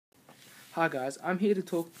Hi guys, I'm here to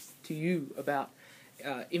talk to you about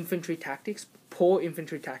infantry tactics, poor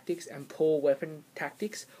infantry tactics and poor weapon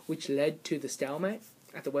tactics which led to the stalemate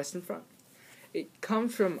at the Western Front. It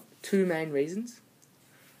comes from two main reasons.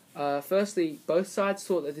 Firstly, both sides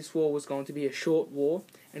thought that this war was going to be a short war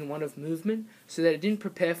and one of movement, so that it didn't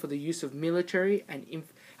prepare for the use of military and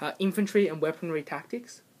infantry and weaponry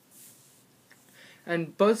tactics.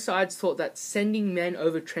 And both sides thought that sending men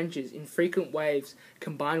over trenches in frequent waves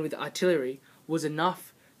combined with artillery was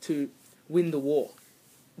enough to win the war,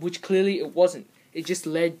 which clearly it wasn't. It just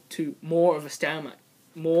led to more of a stalemate.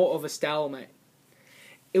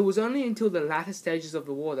 It was only until the latter stages of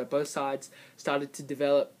the war that both sides started to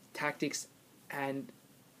develop tactics and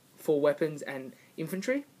for weapons and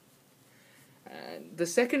infantry. The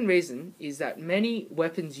second reason is that many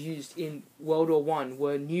weapons used in World War I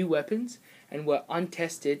were new weapons and were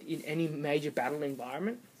untested in any major battle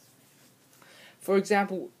environment. For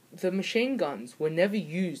example, the machine guns were never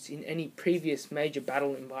used in any previous major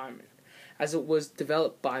battle environment, as it was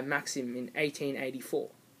developed by Maxim in 1884.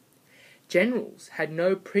 Generals had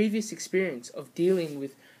no previous experience of dealing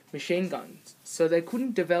with machine guns, so they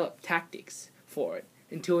couldn't develop tactics for it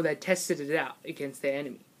until they tested it out against their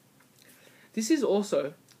enemy. This is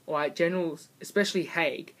also why generals, especially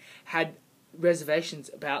Haig, had reservations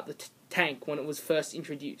about the tank when it was first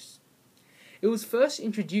introduced. It was first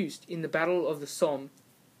introduced in the Battle of the Somme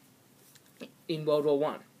in World War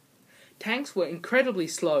I. Tanks were incredibly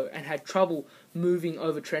slow and had trouble moving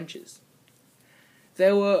over trenches.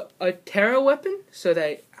 They were a terror weapon, so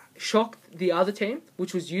they shocked the other team,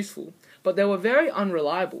 which was useful, but they were very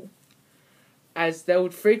unreliable, as they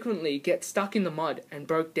would frequently get stuck in the mud and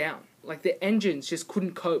broke down. Like, the engines just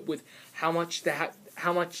couldn't cope with how much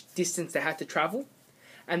distance they had to travel,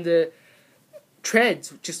 and the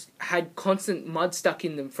treads just had constant mud stuck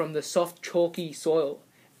in them from the soft, chalky soil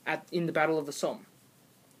in the Battle of the Somme.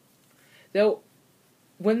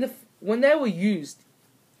 When they were used,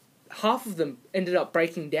 half of them ended up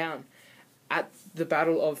breaking down at the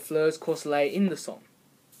Battle of Flers-Courcelette in the Somme.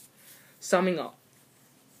 Summing up,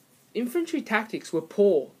 infantry tactics were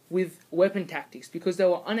poor with weapon tactics because they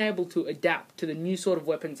were unable to adapt to the new sort of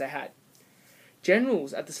weapons they had.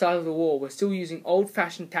 Generals at the start of the war were still using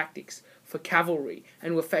old-fashioned tactics for cavalry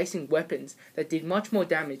and were facing weapons that did much more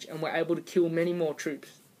damage and were able to kill many more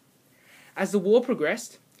troops. As the war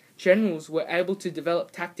progressed, generals were able to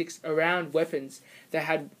develop tactics around weapons they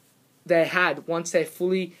had once they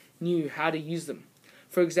fully knew how to use them.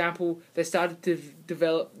 For example, they started to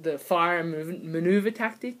develop the fire and maneuver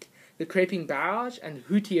tactic, the creeping barrage, and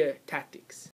Hutier tactics.